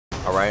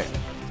Alright.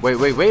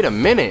 Wait a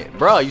minute,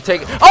 bro. You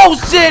take. Oh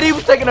shit, he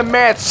was taking a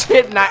mad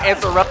shit and I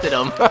interrupted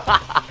him.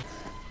 Alright,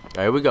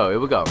 here we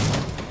go.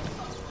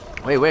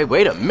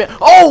 Wait a minute.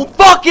 Oh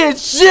fucking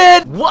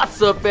shit!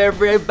 What's up,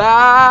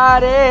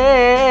 everybody?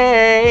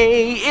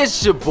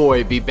 It's your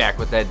boy B back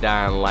with that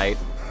dying light.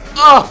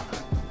 Oh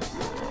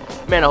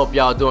man, I hope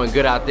y'all doing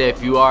good out there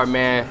if you are,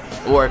 man.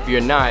 Or if you're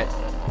not.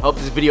 Hope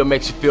this video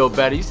makes you feel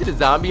better. You see the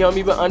zombie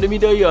homie under me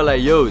though? You're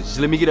like, yo, just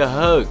let me get a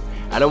hug.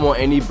 I don't want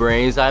any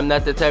brains. I'm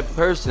not the type of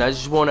person. I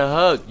just want a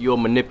hug. You a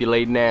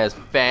manipulating ass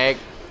fag.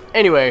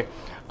 Anyway,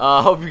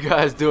 hope you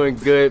guys doing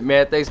good,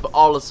 man. Thanks for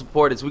all the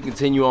support as we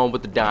continue on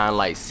with the Dying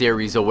Light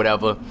series or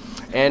whatever.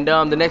 And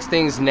the next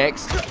thing's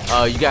next.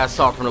 You guys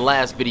saw from the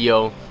last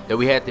video that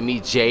we had to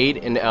meet Jade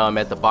in,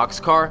 at the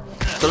boxcar.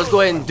 So let's go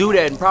ahead and do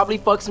that and probably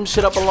fuck some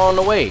shit up along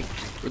the way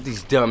with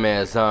these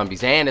dumbass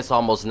zombies. And it's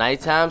almost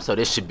nighttime, so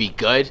this should be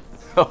good.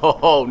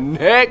 Oh,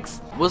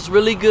 next. What's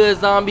really good,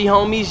 zombie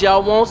homies?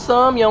 Y'all want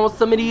some? Y'all want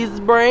some of these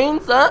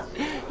brains, huh?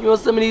 You want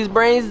some of these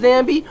brains,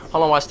 Zambi?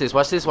 Hold on, watch this.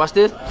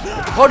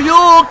 Hold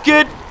you,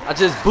 kid. I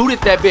just booted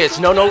that bitch.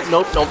 No,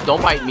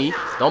 don't bite me.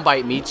 Don't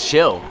bite me.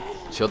 Chill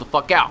the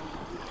fuck out.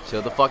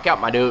 Chill the fuck out,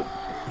 my dude.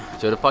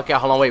 Chill the fuck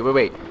out. Hold on,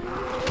 wait.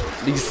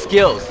 These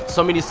skills.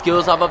 So many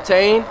skills I've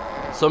obtained.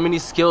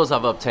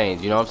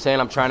 You know what I'm saying?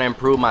 I'm trying to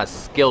improve my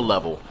skill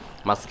level.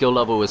 My skill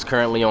level is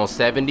currently on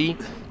 70.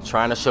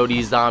 Trying to show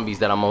these zombies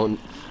that I'm on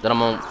that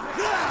I'm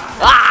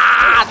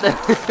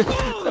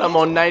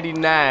on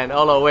 99.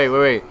 Hold on,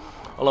 wait.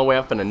 Hold on,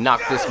 I'm finna knock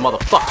this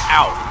motherfucker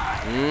out.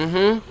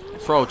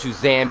 What's wrong with you,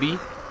 Zambi?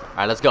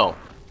 Alright, let's go.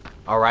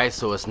 Alright,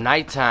 so it's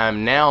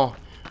nighttime now.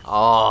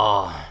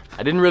 Oh,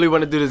 I didn't really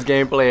want to do this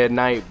gameplay at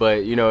night,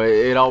 but you know,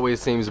 it always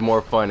seems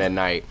more fun at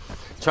night.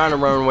 Trying to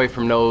run away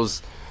from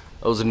those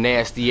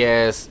nasty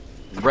ass,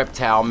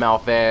 reptile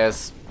mouth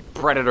ass,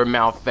 predator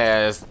mouth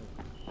ass,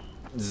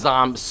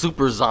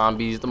 super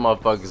zombies. The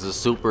motherfuckers are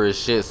super as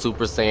shit,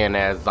 Super Saiyan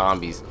ass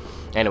zombies.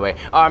 Anyway,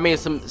 I mean,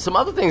 some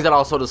other things that I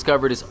also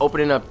discovered is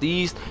opening up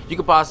these. You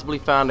could possibly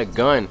find a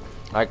gun.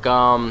 Like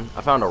I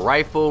found a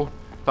rifle,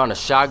 found a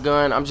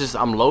shotgun.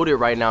 I'm loaded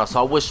right now,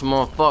 so I wish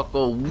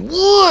motherfucker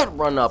would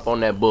run up on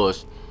that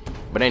bush.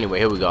 But anyway,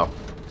 here we go.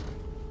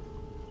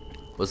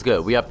 What's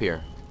good? We up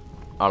here.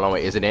 Hold on,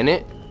 wait. Is it in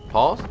it?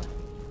 Pause.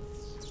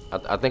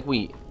 I think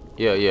we.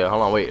 Yeah.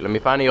 Hold on, wait. Let me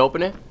find the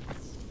opening.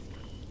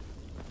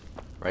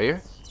 Right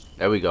here?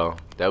 There we go.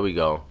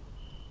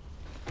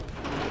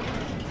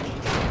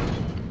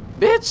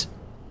 Bitch!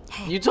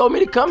 You told me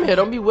to come here.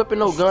 Don't be whipping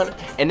no gun.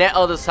 And that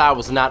other side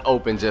was not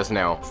open just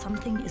now.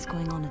 Something is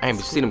going on. Hey, you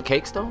see them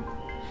cakes though?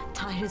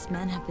 Tahir's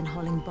men have been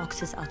hauling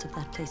boxes out of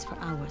that place for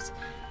hours.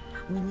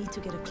 We need to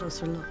get a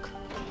closer look.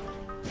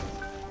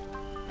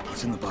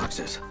 What's in the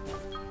boxes?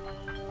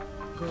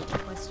 Good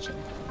question.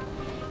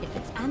 If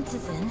it's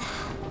Antizin,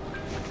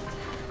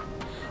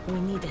 we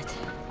need it.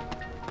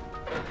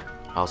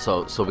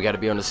 Also, so we gotta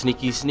be on the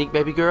sneak,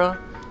 baby girl.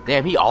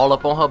 Damn, he all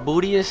up on her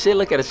booty and shit.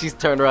 Look at her, she's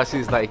turned around,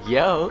 she's like,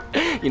 yo,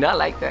 you know, I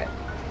like that.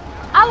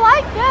 I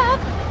like that.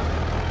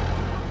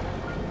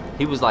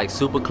 He was like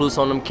super close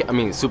on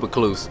them, super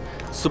close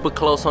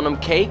on them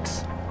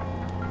cakes.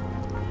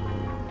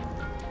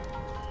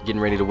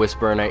 Getting ready to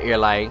whisper in her ear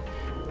like,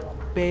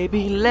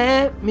 baby,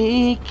 let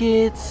me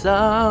get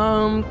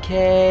some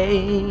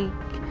cake.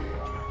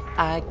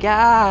 I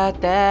got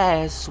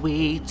that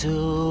sweet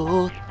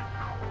tooth.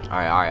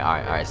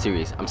 Alright,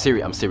 serious. I'm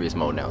serious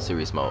mode now.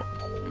 Serious mode.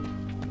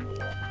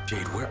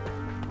 Jade, where?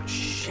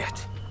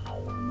 Shit.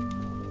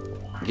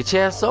 Get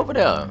your ass over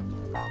there.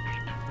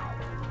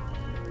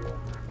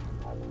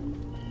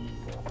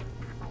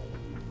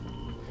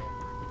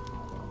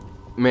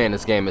 Man,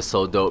 this game is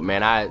so dope,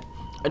 man. I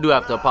do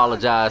have to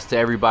apologize to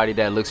everybody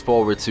that looks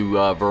forward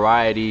to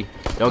variety.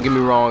 Don't get me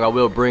wrong, I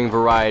will bring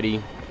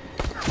variety.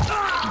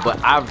 But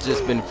I've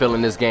just been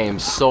feeling this game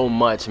so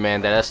much,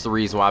 man, that's the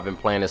reason why I've been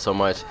playing it so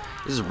much.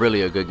 This is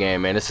really a good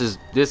game, man. This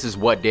is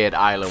what Dead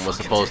Island was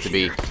supposed to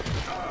be.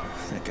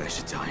 That guy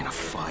should die in a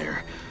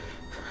fire.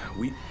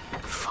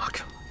 Fuck.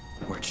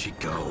 Where'd she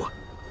go?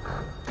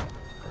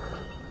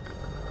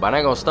 But I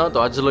ain't gonna stunt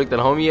though. I just looked at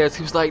homie ass.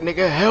 He was like,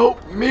 nigga,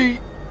 help me.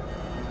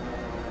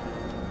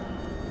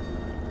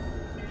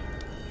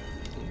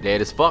 Dead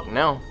as fuck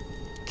now.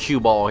 Cue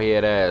ball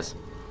head ass.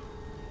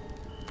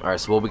 Alright,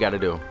 so what we gotta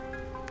do?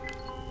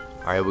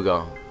 Alright, here we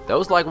go. That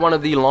was like one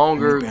of the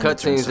longer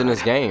cutscenes in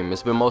this game.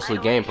 It's been mostly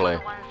gameplay.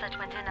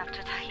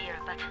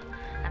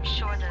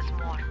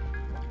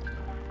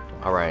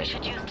 Alright. We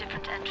should use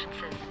different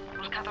entrances.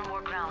 We'll cover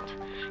more ground.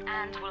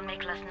 And we'll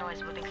make less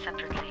noise moving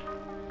separately.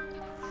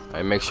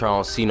 Alright, make sure I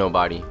don't see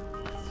nobody.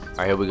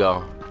 Alright, here we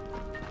go.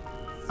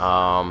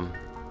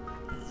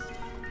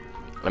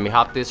 Let me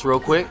hop this real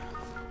quick.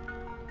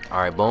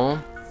 Alright,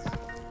 boom.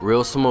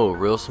 Real smooth.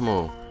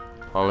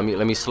 Oh,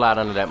 let me slide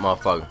under that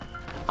motherfucker.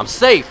 I'm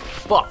safe.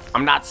 Fuck,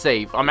 I'm not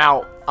safe. I'm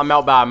out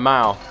by a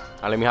mile.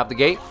 Alright, let me hop the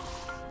gate.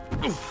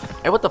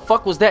 Hey, what the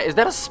fuck was that? Is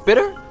that a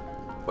spitter?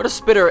 What a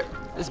spitter.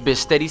 This bitch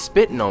steady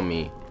spitting on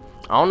me.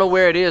 I don't know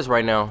where it is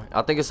right now.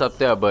 I think it's up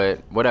there, but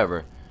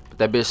whatever. But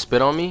that bitch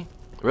spit on me.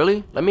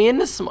 Really? Let me in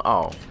this.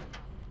 Oh.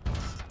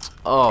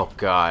 Oh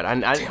God.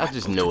 I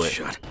just knew it.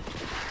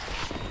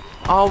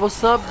 Oh,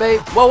 what's up, babe?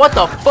 Whoa, what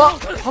the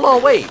fuck? Hold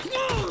on, wait.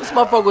 This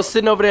motherfucker was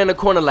sitting over there in the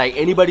corner like,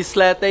 anybody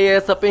slap their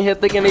ass up in here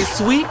thinking they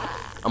sweet?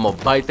 I'm gonna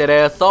bite that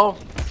ass off.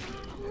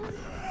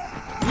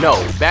 No,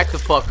 back the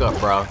fuck up,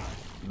 bro.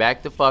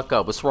 Back the fuck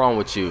up. What's wrong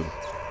with you?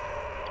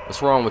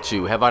 What's wrong with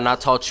you? Have I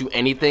not taught you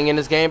anything in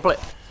this gameplay?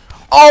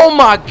 Oh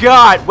my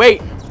God!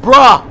 Wait,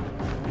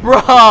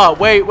 bruh,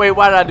 wait,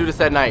 why did I do this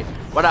at night?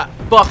 Why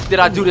the fuck did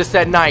I do this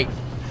at night?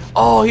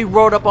 Oh, he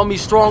rolled up on me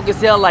strong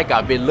as hell like,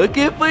 I've been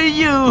looking for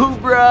you,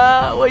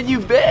 bruh. Where you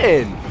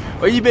been?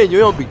 Where you been? You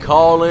don't be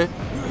calling.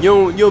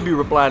 You don't be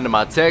replying to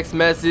my text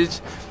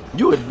message.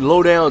 You a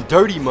low down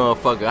dirty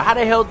motherfucker. How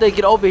the hell did they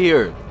get over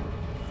here?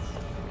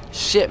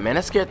 Shit, man,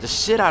 that scared the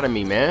shit out of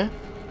me, man.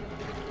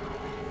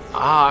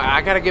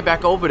 I gotta get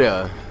back over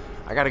there.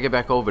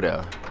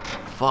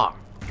 Fuck.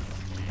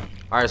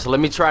 Alright, so let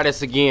me try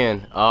this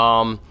again.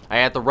 I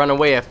had to run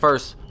away at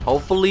first.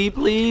 Hopefully,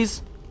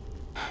 please.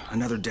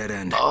 Another dead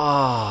end.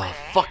 Oh,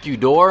 fuck you,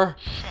 door.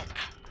 Shit.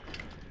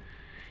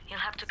 You'll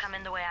have to come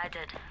in the way I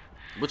did.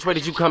 Which way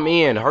did you come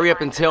in? Hurry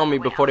up and tell me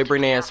before they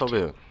bring their ass over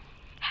here.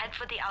 Head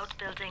for the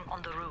outbuilding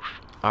on the roof.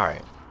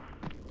 Alright.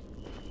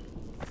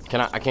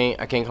 I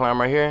can't climb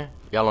right here?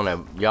 Y'all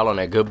on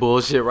that good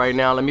bullshit right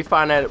now. Let me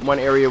find that one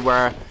area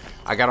where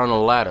I got on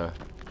a ladder.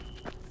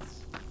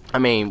 I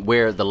mean,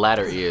 where the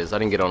ladder is. I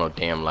didn't get on no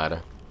damn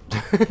ladder.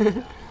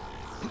 Let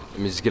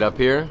me just get up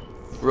here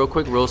real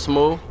quick, real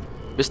smooth.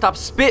 Bitch, stop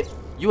spit.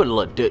 You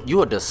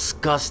a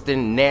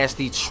disgusting,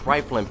 nasty,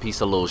 trifling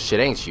piece of little shit,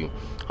 ain't you?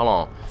 Hold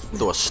on.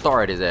 Throw a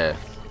star at his ass.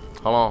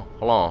 Hold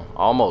on.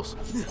 Almost.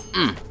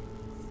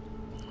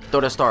 Throw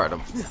that star at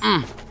him.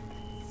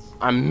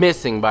 I'm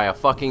missing by a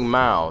fucking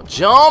mile.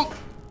 Jump!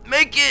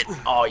 Make it!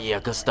 Oh yeah,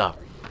 good stuff.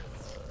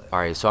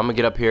 Alright, so I'm gonna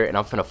get up here and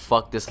I'm finna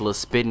fuck this little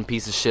spitting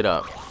piece of shit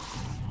up.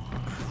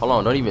 Hold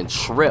on, don't even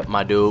trip,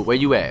 my dude. Where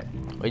you at?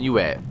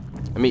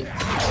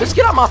 Let's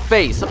get out my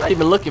face. I'm not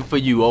even looking for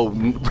you, old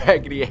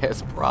raggedy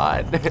ass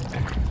pride.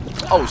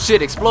 Oh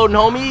shit, exploding,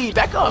 homie.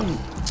 Back up.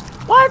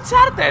 What?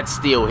 How did that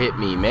still hit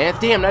me, man?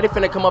 Damn, now they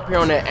finna come up here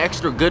on that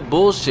extra good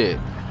bullshit.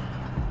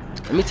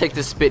 Let me take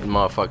this spitting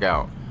motherfucker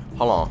out.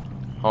 Hold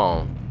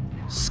on.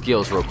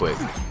 Skills real quick.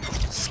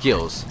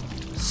 Skills.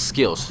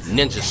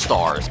 Ninja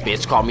stars,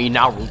 bitch. Call me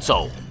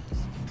Naruto.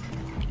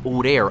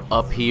 Ooh, they are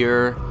up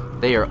here.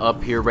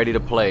 Ready to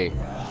play.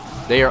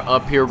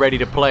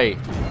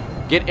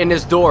 Get in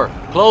this door.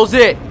 Close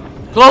it.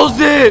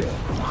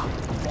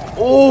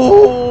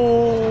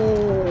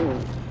 Ooh.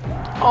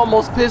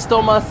 Almost pissed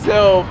on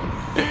myself.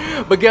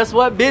 But guess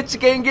what, bitch? You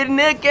can't get in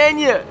there, can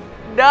you?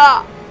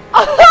 Nah.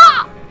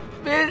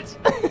 Bitch.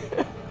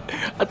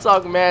 I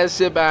talk mad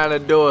shit behind the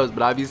doors,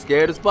 but I be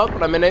scared as fuck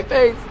when I'm in their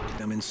face.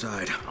 I'm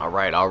inside. All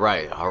right.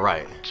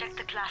 Check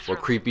the classroom.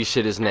 What creepy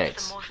shit is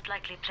next? That's the most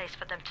likely place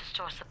for them to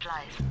store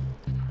supplies.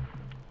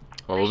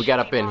 Well, what we got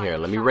up in here?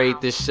 Let me raid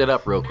this shit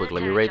up real quick.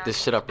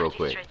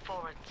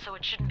 Straightforward, so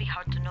it shouldn't be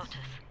hard to notice.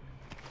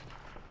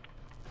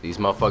 These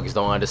motherfuckers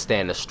don't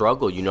understand the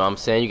struggle, you know what I'm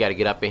saying? You gotta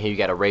get up in here, you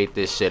gotta raid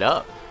this shit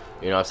up.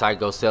 You know, so I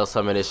go sell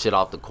some of this shit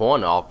off the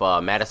corner, off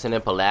Madison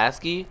and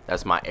Pulaski.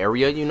 That's my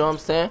area, you know what I'm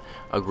saying?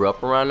 I grew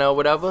up around there or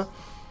whatever.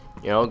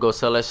 You know, go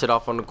sell that shit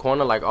off on the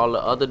corner like all the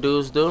other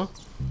dudes do.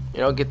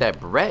 You know, get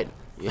that bread.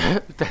 Yeah,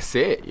 that's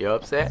it, you know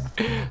what I'm saying?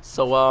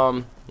 So,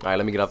 alright,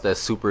 let me get off that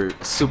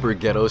super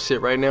ghetto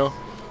shit right now.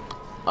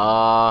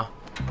 Let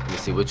me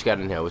see, what you got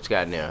in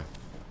here?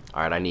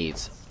 Alright, I need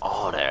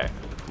all that.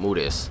 Move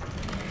this.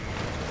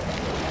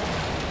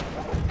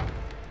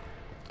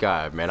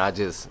 God, man,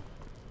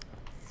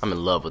 I'm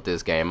in love with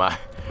this game. I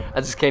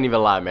just can't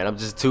even lie, man. I'm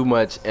just too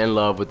much in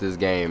love with this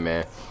game,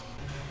 man.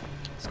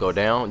 Let's go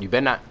down. You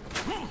better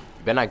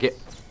not get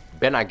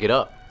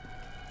up.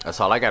 That's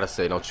all I gotta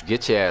say. Don't you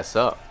get your ass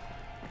up.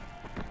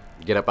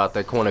 Get up out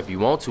that corner if you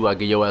want to. I'll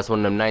give your ass one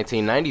of them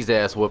 1990s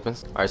ass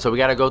whoopings. Alright, so we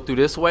gotta go through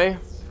this way.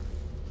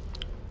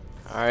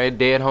 Alright,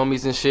 dead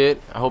homies and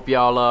shit. I hope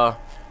y'all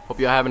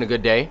having a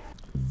good day.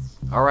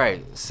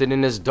 Alright, sit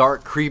in this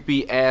dark,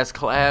 creepy ass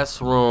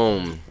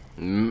classroom.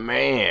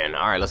 Man.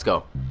 Alright, let's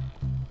go.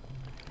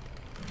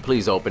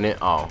 Please open it.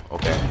 Oh,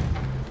 okay.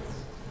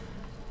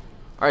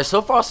 Alright,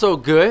 so far so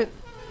good.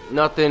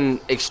 Nothing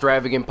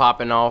extravagant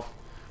popping off.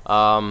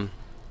 Wow.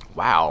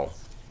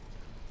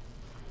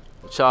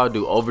 What y'all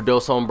do?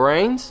 Overdose on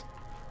brains?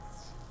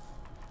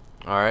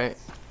 Alright.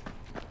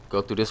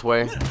 Go through this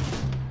way.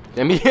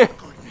 Let me.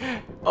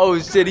 Oh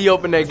shit, he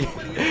opened that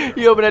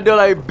door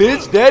like,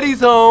 bitch, daddy's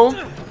home.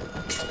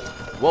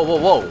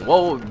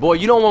 Whoa. Boy,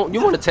 you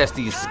want to test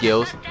these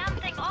skills.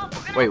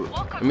 Wait,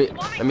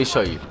 let me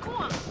show you.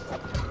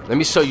 Let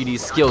me show you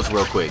these skills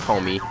real quick,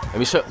 homie. Let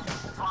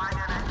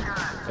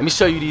me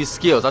show you these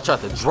skills. I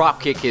tried to drop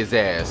kick his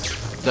ass.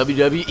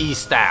 WWE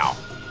style.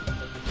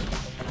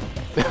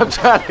 I'm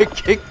trying to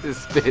kick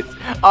this bitch.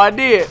 Oh, I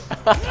did.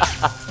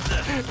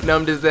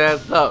 Numbed his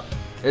ass up.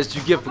 That's what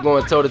you get for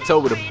going toe to toe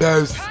with a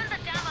boss.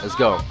 Let's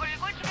go.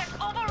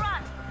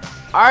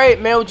 Alright,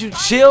 man, would you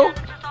chill?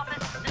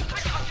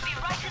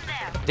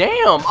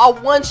 Damn, I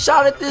one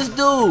shot at this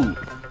dude.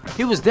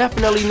 He was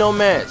definitely no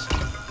match.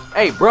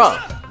 Hey, bruh.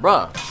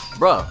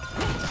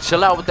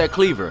 Chill out with that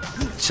cleaver.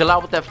 Chill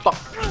out with that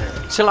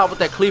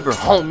cleaver,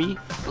 homie.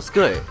 What's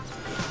good?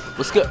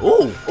 What's good?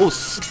 Ooh,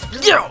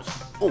 skills.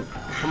 Ooh,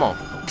 come on.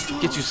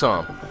 Get you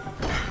some.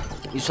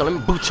 You shall let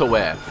me boot your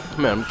ass.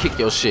 Come on, let me kick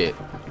your shit.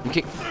 Let me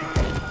kick.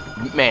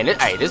 Man,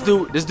 this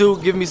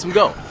dude giving me some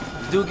go.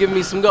 This dude giving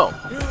me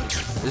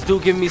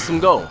some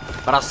go.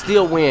 But I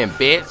still win,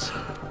 bitch.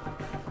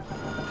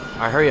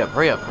 Alright,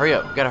 hurry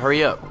up. Gotta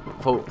hurry up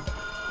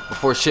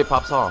before shit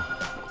pops off.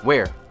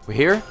 Where? We're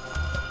here?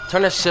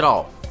 Turn that shit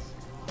off.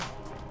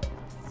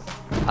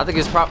 I think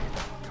it's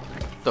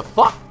the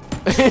fuck?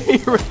 he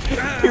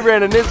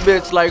ran in this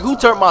bitch like, who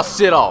turned my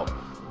shit off?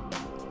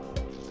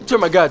 Who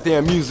turned my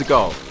goddamn music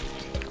off?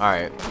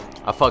 Alright,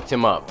 I fucked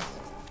him up.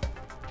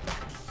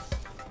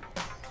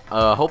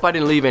 Hope I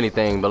didn't leave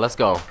anything, but let's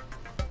go.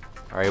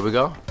 Alright, here we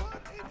go.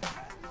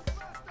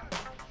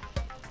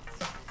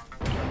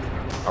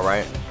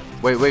 Alright.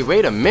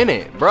 Wait a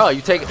minute, bro.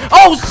 You taking?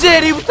 Oh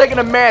shit, he was taking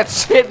a mad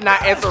shit and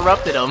I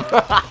interrupted him.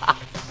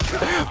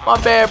 My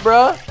bad,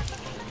 bro.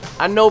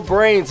 I know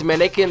brains, man.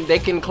 They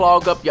can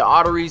clog up your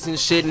arteries and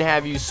shit and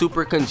have you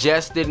super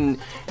congested and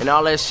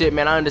all that shit,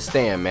 man. I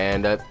understand,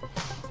 man.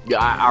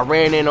 I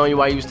ran in on you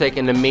while you was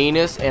taking the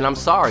meanest, and I'm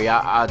sorry.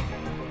 I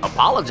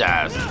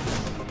apologize.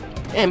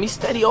 Damn, he's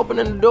steady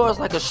opening the doors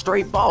like a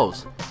straight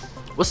boss.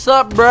 What's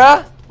up,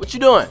 bruh? What you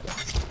doing?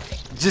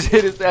 Just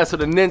hit his ass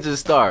with a ninja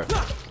star.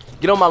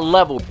 Get on my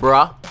level,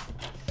 bruh.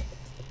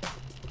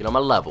 Get on my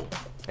level.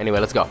 Anyway,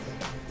 let's go.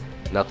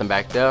 Nothing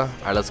back there. All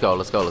right, let's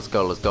go.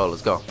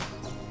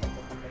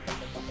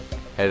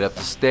 Headed up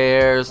the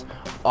stairs.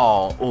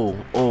 Oh,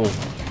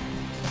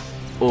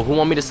 who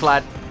want me to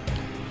slide?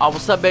 Oh,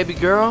 what's up, baby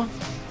girl?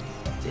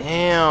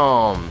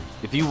 Damn.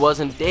 If you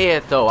wasn't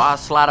dead, though, I'd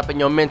slide up in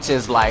your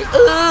mentions like,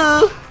 I'd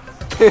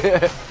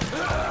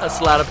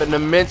slide up in the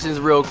mentions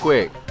real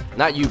quick.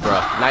 Not you, bro.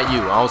 Not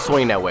you. I don't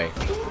swing that way.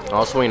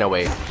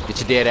 Get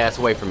your dead ass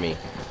away from me.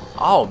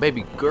 Oh,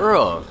 baby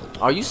girl.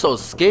 Are you so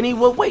skinny?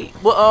 What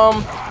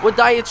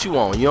diet you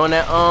on? You on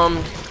that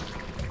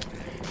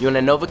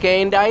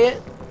Novocaine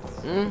diet?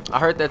 I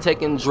heard that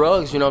taking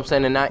drugs, you know what I'm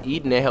saying, and not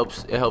eating it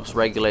helps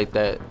regulate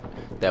that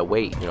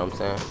weight, you know what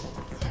I'm saying?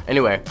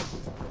 Anyway,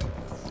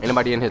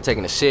 anybody in here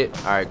taking a shit?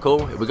 All right,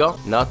 cool. Here we go.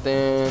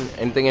 Nothing.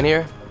 Anything in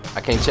here?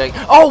 I can't check.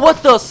 Oh,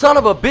 what the son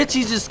of a bitch?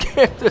 He just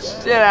scared the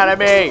shit out of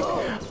me.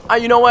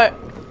 You know what?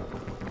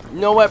 You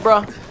know what,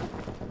 bro?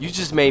 You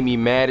just made me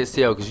mad as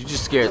hell because you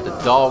just scared the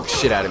dog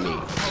shit out of me.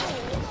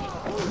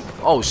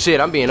 Oh shit,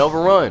 I'm being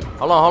overrun.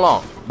 Hold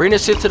on. Bring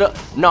this shit to the...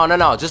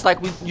 No. Just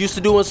like we used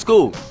to do in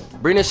school.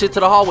 Bring this shit to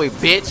the hallway,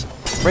 bitch.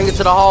 Bring it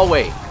to the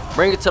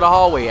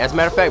hallway. As a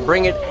matter of fact,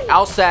 bring it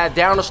outside,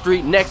 down the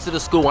street, next to the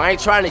school. I ain't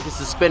trying to get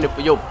suspended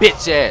for your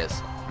bitch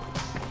ass.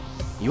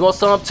 You want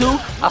some too?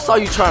 I saw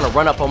you trying to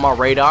run up on my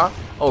radar.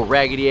 Oh,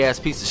 raggedy ass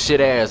piece of shit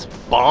ass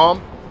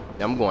bomb.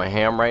 I'm going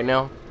ham right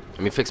now.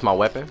 Let me fix my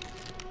weapon.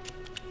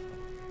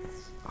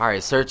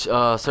 Alright, search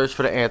for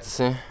the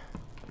Antizin.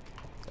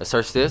 Let's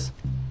search this.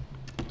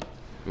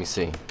 Let me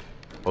see.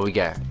 What we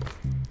got?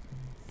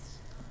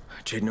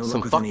 Jade, no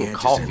Some luck with any fucking Antizin.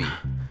 coffee.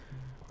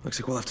 Looks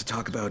like we'll have to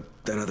talk about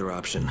that other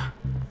option.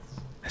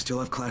 I still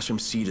have classroom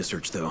C to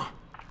search, though.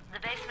 The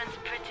basement's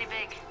pretty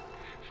big.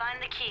 Find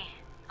the key.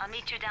 I'll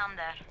meet you down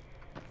there.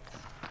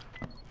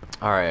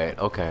 Alright,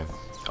 okay.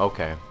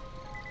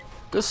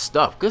 Good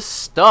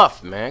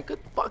stuff, man. Good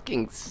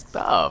fucking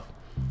stuff.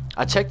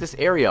 I checked this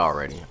area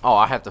already. Oh,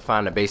 I have to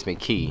find the basement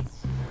key.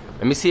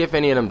 Let me see if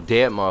any of them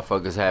dead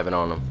motherfuckers have it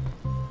on them.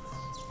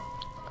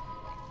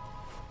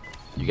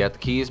 You got the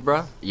keys,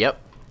 bruh? Yep.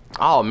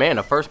 Oh, man,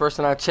 the first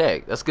person I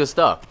checked. That's good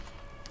stuff.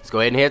 Let's go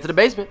ahead and head to the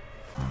basement.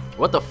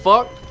 What the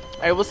fuck?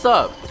 Hey, what's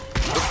up?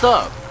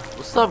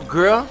 What's up,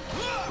 girl?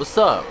 What's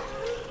up?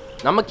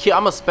 I'ma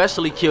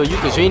especially kill you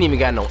because you ain't even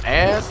got no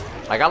ass.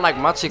 Like, I like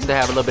my chicks to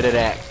have a little bit of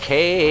that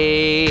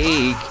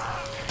cake.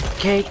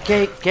 Cake.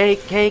 You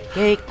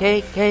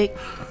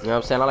know what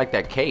I'm saying? I like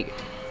that cake.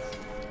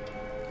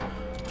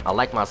 I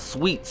like my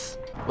sweets.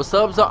 What's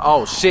up,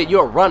 oh, shit,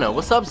 you're a runner.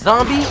 What's up,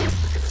 zombie?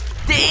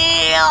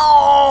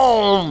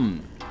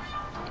 Damn!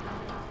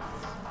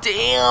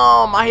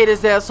 I hit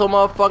his ass so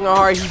motherfucking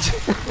hard.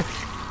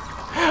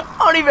 I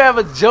don't even have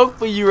a joke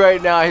for you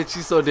right now. I hit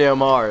you so damn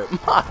hard.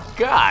 My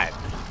God.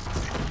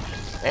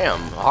 Damn,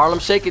 Harlem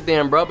Shake it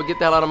then, bro, but get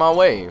the hell out of my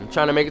way. I'm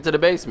trying to make it to the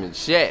basement.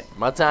 Shit,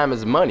 my time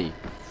is money.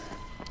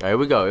 All right, here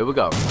we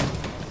go.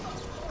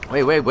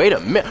 Wait a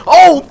minute.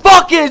 Oh,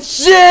 fucking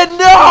shit,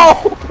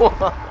 no!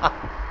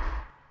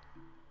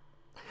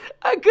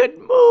 I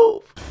couldn't move.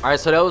 All right,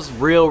 so that was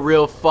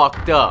real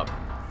fucked up.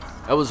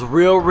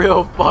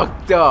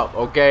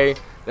 Okay?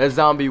 That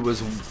zombie was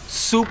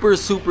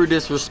super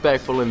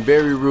disrespectful and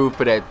very rude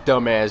for that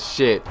dumbass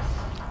shit.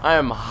 I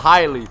am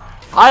highly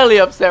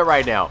upset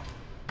right now.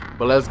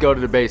 But let's go to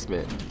the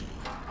basement.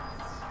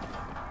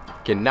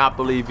 Cannot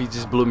believe he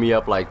just blew me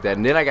up like that.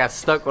 And then I got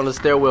stuck on the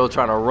stairwell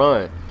trying to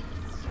run.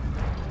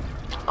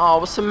 Oh,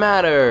 what's the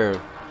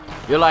matter?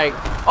 You're like,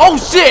 oh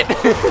shit!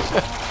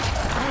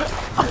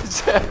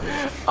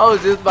 I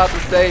was just about to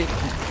say,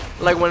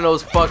 like one of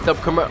those fucked up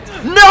commercials.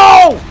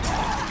 No!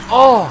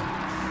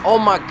 Oh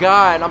my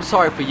God! I'm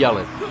sorry for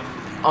yelling.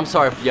 I'm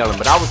sorry for yelling,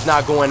 but I was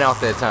not going out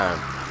that time.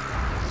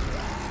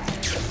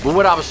 But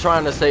what I was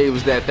trying to say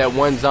was that that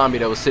one zombie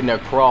that was sitting there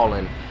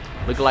crawling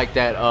looked like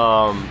that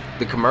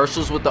the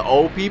commercials with the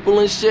old people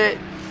and shit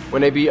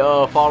when they be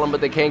falling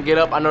but they can't get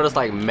up. I know that's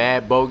like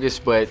mad bogus,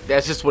 but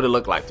that's just what it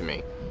looked like to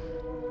me.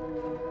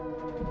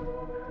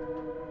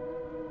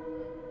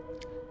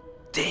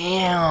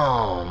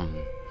 Damn.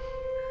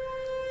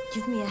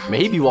 Give me a hand.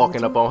 Man, he be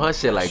walking up on her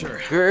shit like,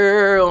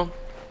 girl,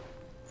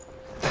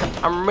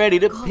 I'm ready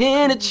to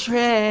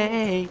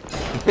penetrate.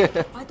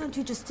 Why don't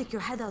you just stick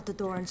your head out the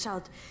door and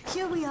shout,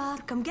 here we are,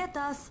 come get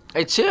us.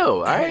 Hey, chill,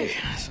 alright?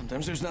 Hey,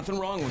 sometimes there's nothing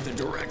wrong with the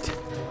direct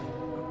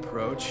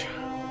approach.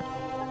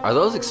 Are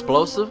those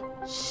explosive?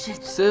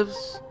 Shit.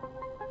 Sieves?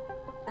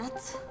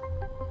 That's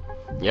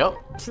Yep.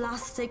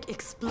 plastic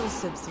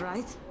explosives,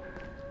 right?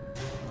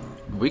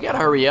 We gotta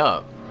hurry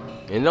up.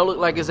 It don't look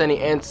like there's any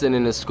Antizin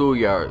in the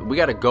schoolyard. We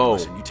gotta go.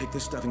 Listen, you take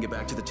this stuff and get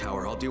back to the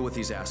tower. I'll deal with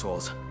these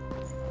assholes.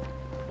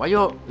 Why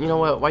you know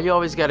what? Why you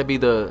always gotta be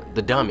the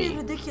dummy?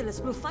 Don't be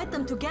ridiculous. We'll fight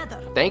them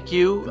together. Thank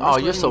you. Oh,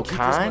 you're so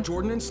kind. Much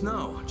ordnance?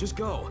 No, just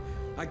go.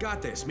 I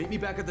got this. Meet me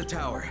back at the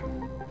tower.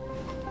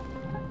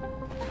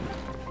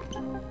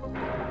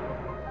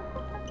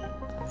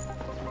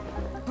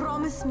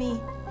 Promise me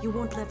you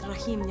won't let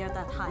Rahim near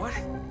that hive. What?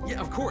 Yeah,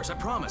 of course. I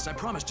promise. I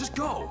promise. Just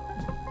go.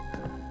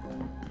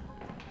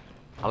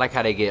 I like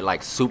how they get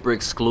like super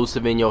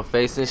exclusive in your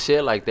face and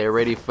shit. Like they're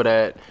ready for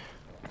that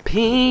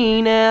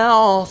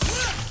penis.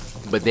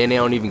 But then they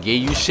don't even give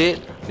you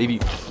shit. Leave you,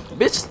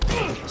 bitch.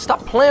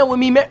 Stop playing with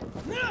me, man.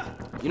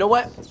 You know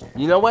what?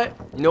 You know what?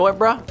 You know what,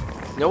 bruh?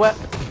 You know what?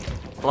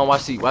 Hold on,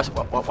 watch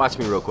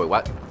me real quick.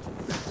 What?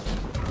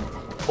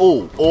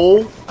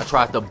 Oh! I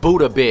tried the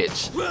Buddha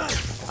bitch.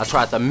 I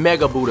tried the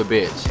mega Buddha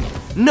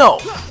bitch. No!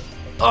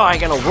 Oh, I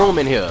ain't got no room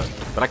in here.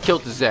 But I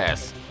killed his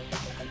ass.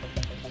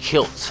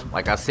 Kilt,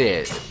 like I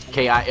said,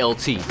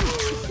 K-I-L-T.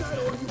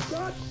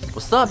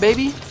 What's up,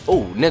 baby?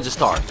 Oh, Ninja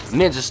Star,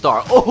 Ninja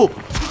Star. Oh,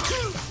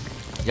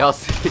 y'all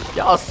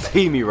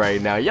see me right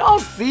now. Y'all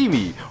see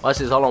me. Watch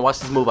this. Hold on. Watch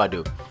this move I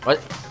do. What,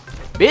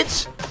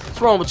 bitch?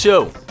 What's wrong with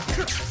you?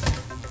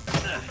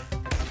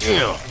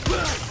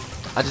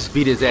 I just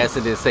beat his ass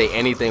and didn't say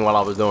anything while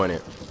I was doing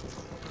it.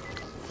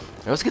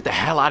 Now, let's get the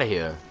hell out of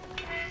here.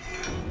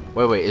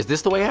 Wait. Is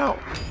this the way out?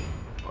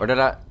 Or did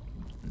I?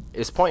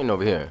 It's pointing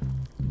over here.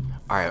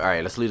 All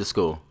right, let's leave the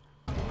school.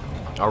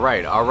 All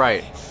right.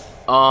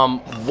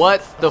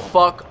 What the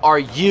fuck are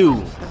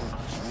you?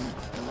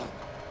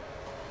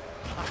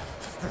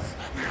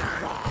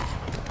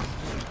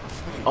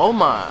 Oh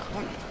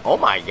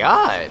my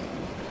God.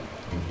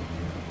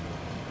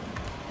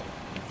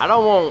 I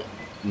don't want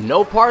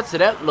no parts of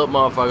that little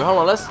motherfucker. Hold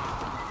on, let's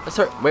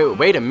hurt.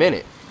 Wait a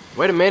minute.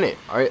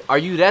 Are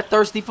you that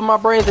thirsty for my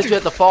brains that you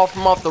had to fall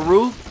from off the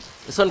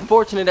roof? It's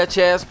unfortunate that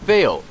your ass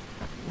failed.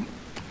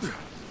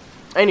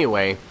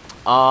 Anyway,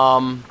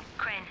 Crane,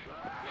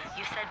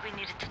 you said we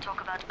needed to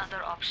talk about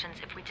other options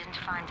if we didn't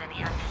find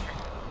any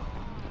Antizin.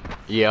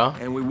 Yeah.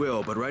 And we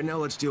will, but right now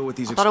let's deal with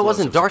these I thought it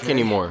wasn't dark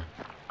anymore.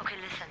 Okay,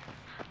 listen.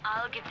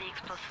 I'll give the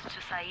explosives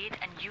to Saeed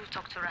and you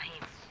talk to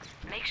Rahim.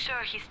 Make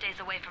sure he stays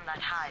away from that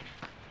hive.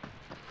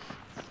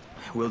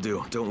 Will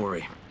do. Don't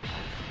worry.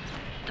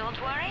 Don't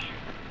worry?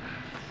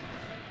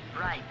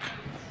 Right.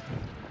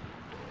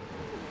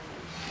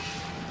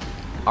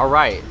 All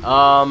right.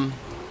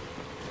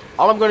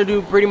 All I'm gonna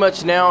do pretty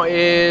much now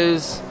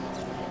is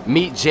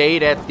meet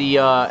Jade at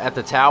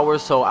the tower.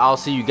 So I'll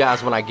see you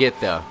guys when I get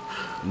there.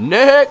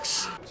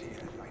 Next.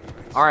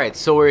 All right,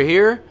 so we're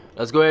here.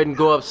 Let's go ahead and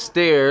go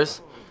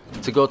upstairs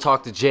to go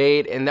talk to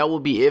Jade, and that will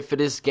be it for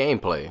this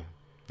gameplay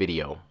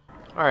video.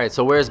 All right,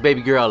 so where's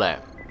baby girl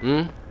at?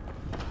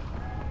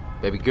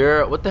 Baby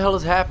girl, what the hell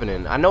is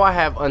happening? I know I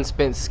have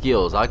unspent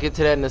skills. I'll get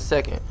to that in a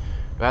second.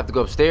 Do I have to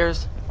go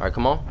upstairs? All right,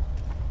 come on.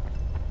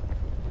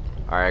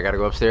 All right, I gotta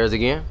go upstairs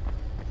again.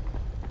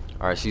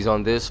 All right, she's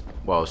on this.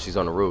 Well, she's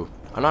on the roof.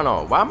 Oh,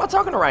 no. Why am I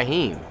talking to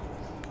Rahim?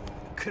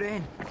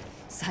 Crane,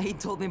 Saeed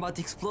told me about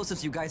the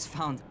explosives you guys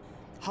found.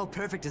 How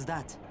perfect is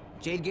that?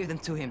 Jade gave them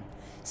to him.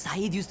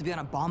 Saeed used to be on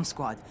a bomb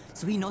squad,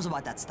 so he knows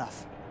about that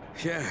stuff.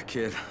 Yeah,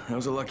 kid. That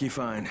was a lucky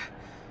find.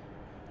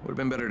 Would have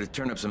been better to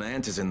turn up some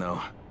Antizin, though.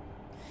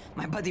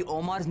 My buddy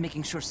Omar is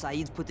making sure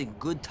Saeed's putting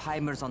good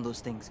timers on those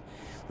things.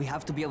 We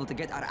have to be able to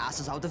get our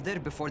asses out of there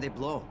before they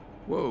blow.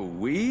 Whoa,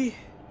 we?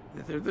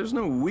 There's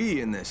no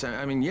we in this.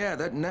 I mean, yeah,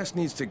 that nest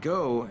needs to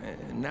go,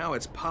 and now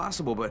it's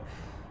possible, but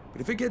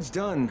if it gets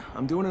done,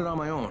 I'm doing it on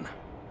my own.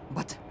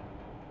 But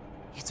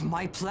it's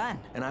my plan.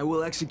 And I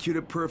will execute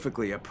it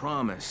perfectly, I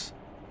promise.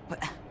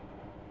 But...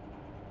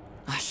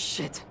 ah,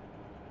 shit.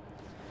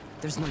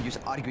 There's no use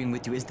arguing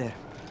with you, is there?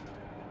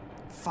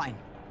 Fine.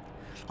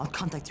 I'll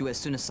contact you as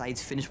soon as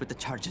Saeed's finished with the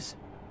charges.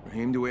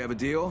 Rahim, do we have a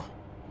deal?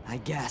 I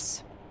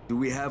guess. Do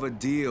we have a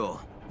deal?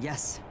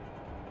 Yes.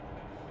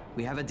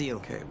 We have a deal.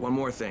 Okay, one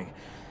more thing.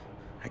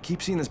 I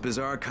keep seeing this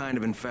bizarre kind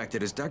of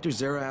infected. Is Dr.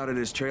 Zera out at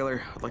his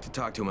trailer? I'd like to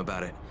talk to him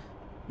about it.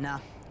 Nah,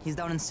 he's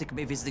down in sick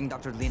bay visiting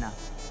Dr. Lena.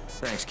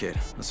 Thanks, kid.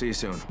 I'll see you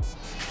soon.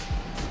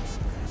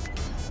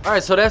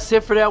 Alright, so that's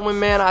it for that one,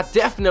 man. I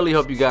definitely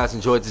hope you guys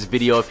enjoyed this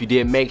video. If you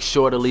did, make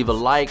sure to leave a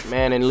like,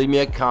 man, and leave me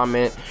a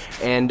comment.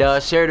 And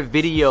share the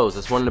videos.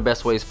 That's one of the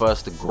best ways for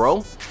us to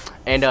grow.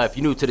 And if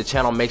you're new to the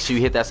channel, make sure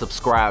you hit that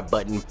subscribe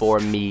button for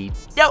me.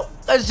 Yo,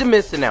 because you're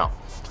missing out.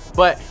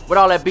 But with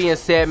all that being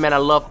said, man, I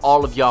love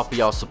all of y'all for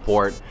y'all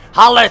support.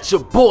 Holla at your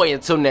boy.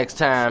 Until next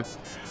time.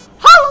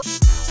 Holla!